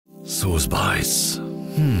Source bytes.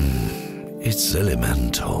 It's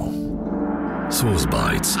elemental. Source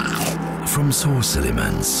bytes from source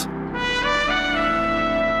elements.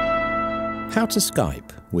 How to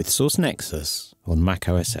Skype with Source-Nexus on Mac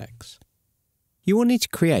OS X. You will need to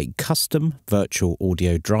create custom virtual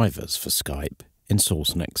audio drivers for Skype in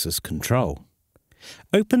Source-Nexus Control.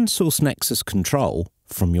 Open Source-Nexus Control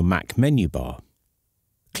from your Mac menu bar.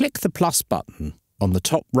 Click the plus button on the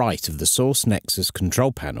top right of the Source-Nexus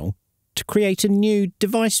Control panel to create a new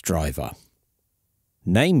device driver.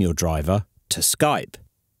 Name your driver to Skype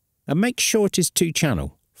and make sure it is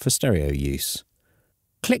 2-channel for stereo use.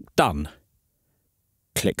 Click Done.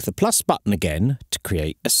 Click the plus button again to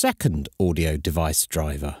create a second audio device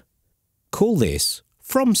driver. Call this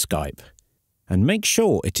From Skype and make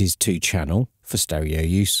sure it is 2-channel for stereo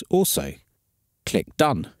use also. Click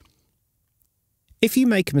Done. If you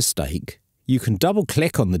make a mistake, you can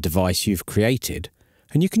double-click on the device you've created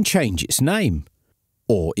and you can change its name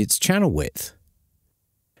or its channel width.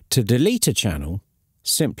 To delete a channel,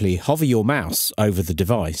 simply hover your mouse over the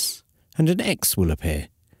device and an X will appear.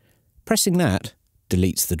 Pressing that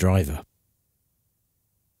deletes the driver.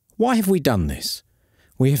 Why have we done this?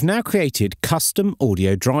 We have now created custom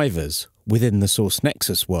audio drivers within the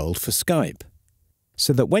Source-Nexus world for Skype,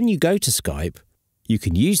 so that when you go to Skype, you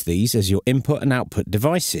can use these as your input and output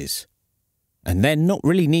devices, and then not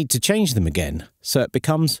really need to change them again, so it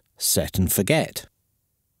becomes set and forget.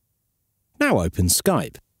 Now open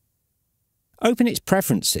Skype. Open its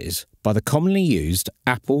preferences by the commonly used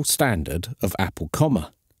Apple standard of Apple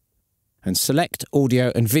Comma, and select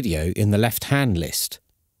audio and video in the left-hand list.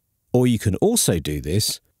 Or you can also do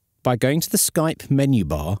this by going to the Skype menu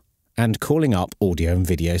bar and calling up audio and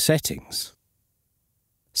video settings.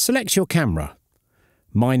 Select your camera.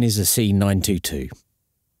 Mine is a C922.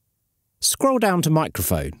 Scroll down to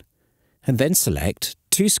microphone and then select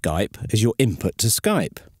to Skype as your input to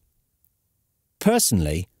Skype.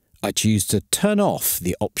 Personally, I choose to turn off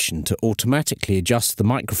the option to automatically adjust the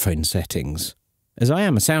microphone settings, as I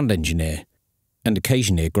am a sound engineer and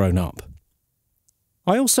occasionally a grown-up.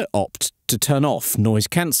 I also opt to turn off noise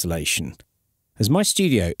cancellation, as my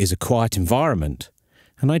studio is a quiet environment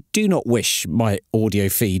and I do not wish my audio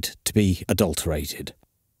feed to be adulterated.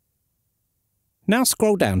 Now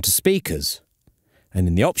scroll down to Speakers, and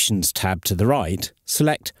in the Options tab to the right,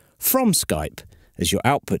 select From Skype as your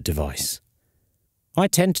output device. I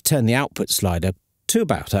tend to turn the output slider to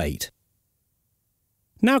about 8.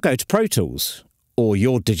 Now go to Pro Tools, or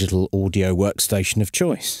your digital audio workstation of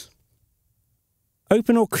choice.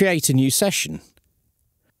 Open or create a new session.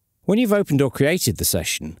 When you've opened or created the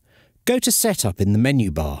session, go to Setup in the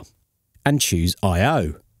menu bar and choose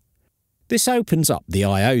I/O. This opens up the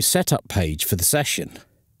I/O setup page for the session.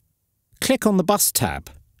 Click on the Bus tab.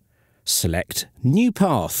 Select New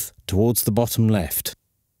Path towards the bottom left.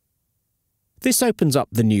 This opens up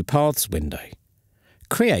the New Paths window.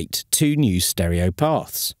 Create 2 new stereo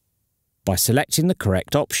paths by selecting the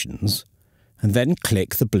correct options and then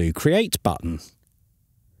click the blue Create button.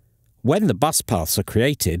 When the bus paths are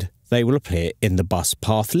created, they will appear in the bus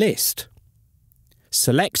path list.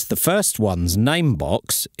 Select the first one's name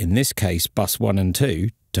box, in this case bus 1 and 2,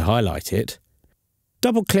 to highlight it.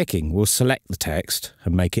 Double-clicking will select the text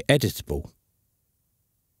and make it editable.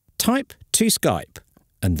 Type to Skype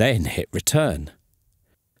and then hit return.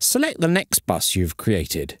 Select the next bus you've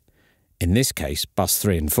created, in this case bus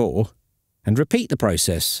 3 and 4, and repeat the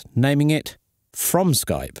process, naming it From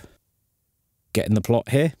Skype. Getting the plot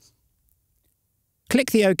here?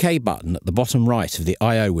 Click the OK button at the bottom right of the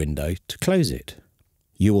I/O window to close it.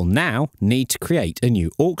 You will now need to create a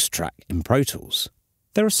new aux track in Pro Tools.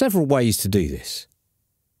 There are several ways to do this.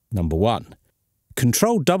 Number 1.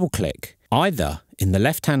 Control double-click either in the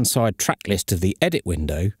left-hand side track list of the Edit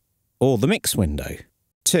window or the Mix window.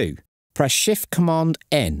 2. Press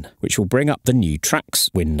Shift-Command-N, which will bring up the New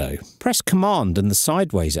Tracks window. Press Command and the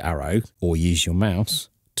sideways arrow, or use your mouse,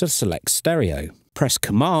 to select stereo. Press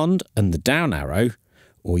Command and the down arrow,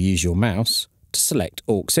 or use your mouse, to select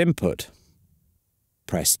aux input.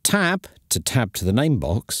 Press Tab to tab to the name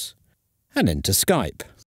box, and enter Skype.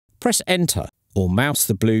 Press Enter, or mouse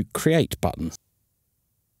the blue Create button.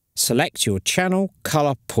 Select your channel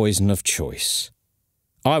colour poison of choice.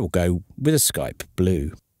 I will go with a Skype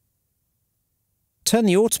blue. Turn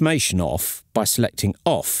the automation off by selecting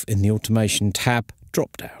Off in the Automation tab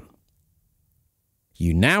drop-down.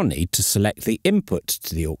 You now need to select the input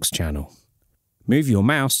to the aux channel. Move your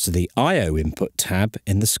mouse to the I/O input tab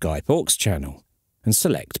in the Skype aux channel and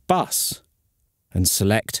select Bus and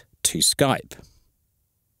select to Skype.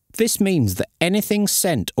 This means that anything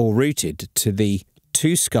sent or routed to the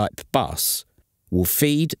to Skype bus will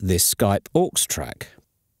feed this Skype aux track.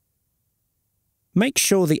 Make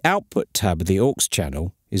sure the Output tab of the aux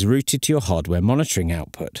channel is routed to your hardware monitoring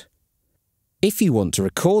output. If you want to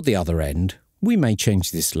record the other end, we may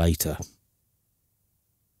change this later.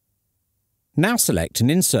 Now select an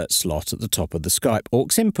insert slot at the top of the Skype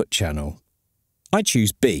aux input channel. I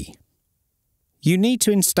choose B. You need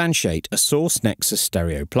to instantiate a Source-Nexus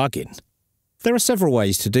stereo plugin. There are several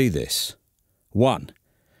ways to do this. 1.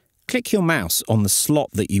 Click your mouse on the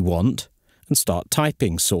slot that you want and start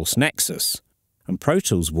typing Source-Nexus, and Pro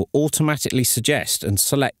Tools will automatically suggest and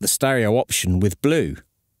select the stereo option with blue.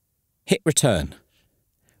 Hit Return.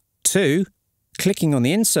 2. Clicking on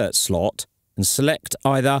the insert slot and select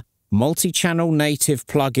either Multi-Channel Native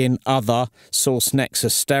Plugin Other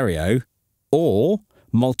Source-Nexus Stereo or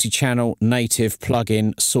Multi-Channel Native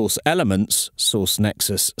Plugin Source Elements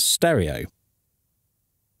Source-Nexus Stereo.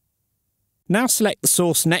 Now select the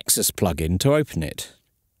Source-Nexus plugin to open it.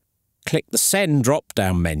 Click the Send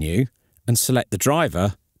drop-down menu and select the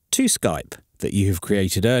driver to Skype that you have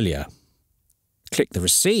created earlier. Click the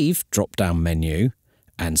Receive drop-down menu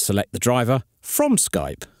and select the driver from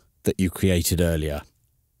Skype that you created earlier.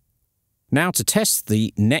 Now to test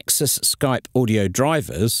the Nexus Skype audio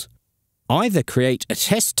drivers, either create a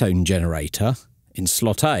test tone generator in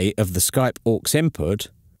slot A of the Skype aux input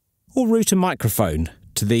or route a microphone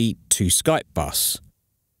to the to Skype bus.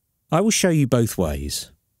 I will show you both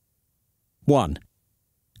ways. 1.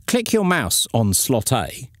 Click your mouse on slot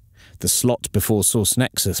A, the slot before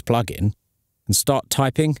Source-Nexus plugin, and start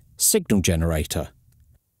typing Signal Generator,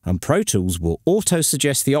 and Pro Tools will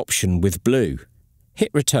auto-suggest the option with blue.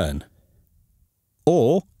 Hit Return.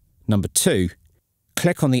 Or, number 2,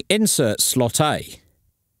 click on the Insert slot A,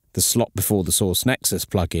 the slot before the Source-Nexus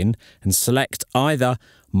plugin, and select either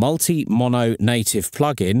Multi-Mono Native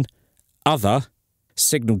Plugin, Other,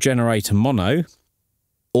 Signal Generator Mono,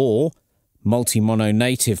 or Multi-Mono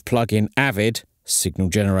Native Plugin Avid, Signal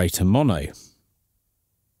Generator Mono.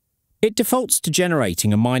 It defaults to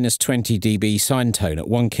generating a -20 dB sine tone at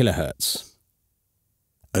 1 kHz.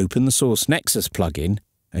 Open the Source-Nexus plugin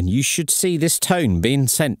and you should see this tone being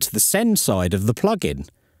sent to the send side of the plugin,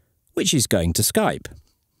 which is going to Skype.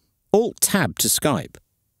 Alt-Tab to Skype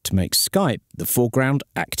to make Skype the foreground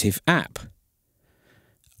active app.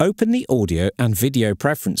 Open the audio and video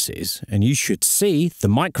preferences and you should see the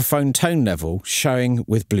microphone tone level showing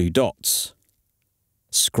with blue dots.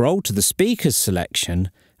 Scroll to the speakers selection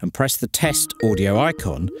and press the test audio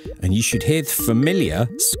icon and you should hear the familiar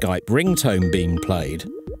Skype ringtone being played.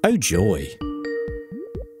 Oh joy!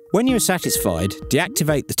 When you're satisfied,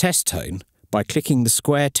 deactivate the test tone by clicking the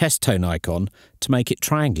square test tone icon to make it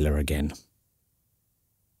triangular again.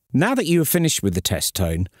 Now that you have finished with the test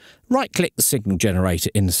tone, right-click the signal generator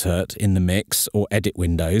insert in the mix or edit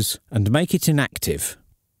windows and make it inactive.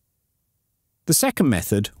 The second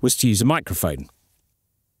method was to use a microphone.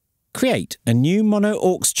 Create a new mono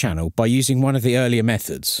aux channel by using one of the earlier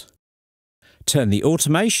methods. Turn the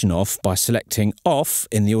automation off by selecting Off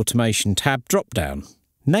in the Automation tab drop-down.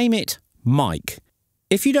 Name it Mic.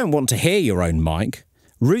 If you don't want to hear your own mic,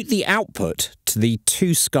 route the output to the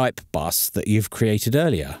to Skype bus that you've created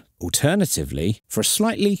earlier. Alternatively, for a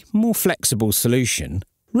slightly more flexible solution,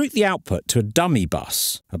 route the output to a dummy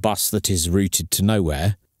bus, a bus that is routed to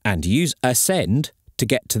nowhere, and use Ascend to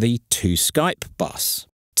get to the to Skype bus.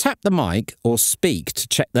 Tap the mic or speak to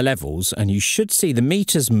check the levels and you should see the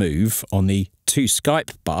meters move on the to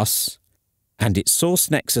Skype bus and its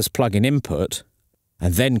Source-Nexus plugin input,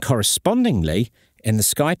 and then correspondingly in the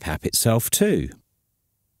Skype app itself too.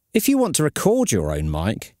 If you want to record your own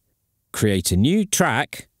mic, create a new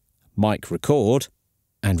track, Mic Record,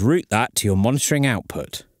 and route that to your monitoring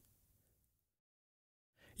output.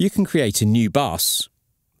 You can create a new bus,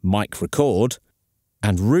 Mic Record,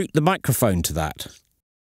 and route the microphone to that.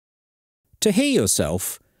 To hear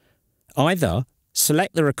yourself, either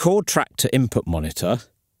select the record track to input monitor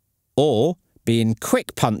or be in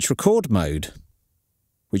quick punch record mode,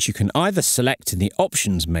 which you can either select in the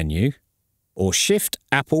options menu or Shift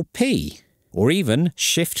Apple P, or even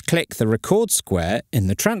shift-click the record square in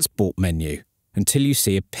the transport menu until you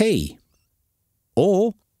see a P.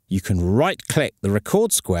 Or you can right-click the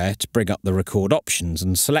record square to bring up the record options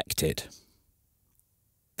and select it.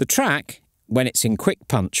 The track, when it's in quick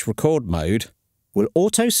punch record mode, will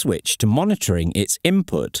auto-switch to monitoring its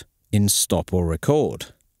input in stop or record,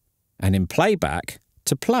 and in playback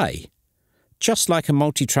to play, just like a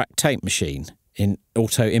multi-track tape machine in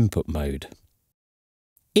auto input mode.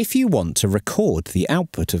 If you want to record the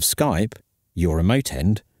output of Skype, your remote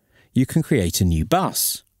end, you can create a new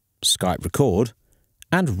bus, Skype Record,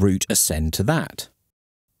 and route Ascend to that.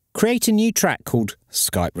 Create a new track called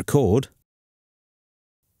Skype Record.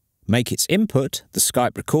 Make its input the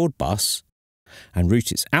Skype Record bus and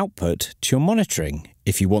route its output to your monitoring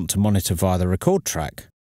if you want to monitor via the record track.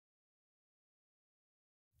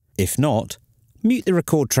 If not, mute the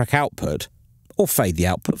record track output or fade the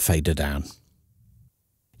output fader down.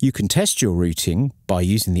 You can test your routing by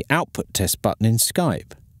using the Output Test button in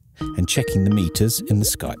Skype and checking the meters in the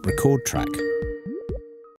Skype Record track.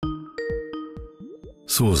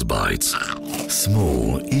 Source Bytes.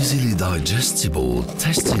 Small, easily digestible,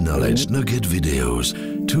 testing knowledge nugget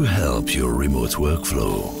videos to help your remote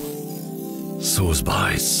workflow. Source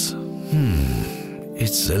Bytes.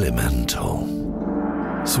 It's elemental.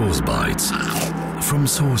 Source Bytes from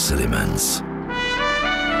Source Elements.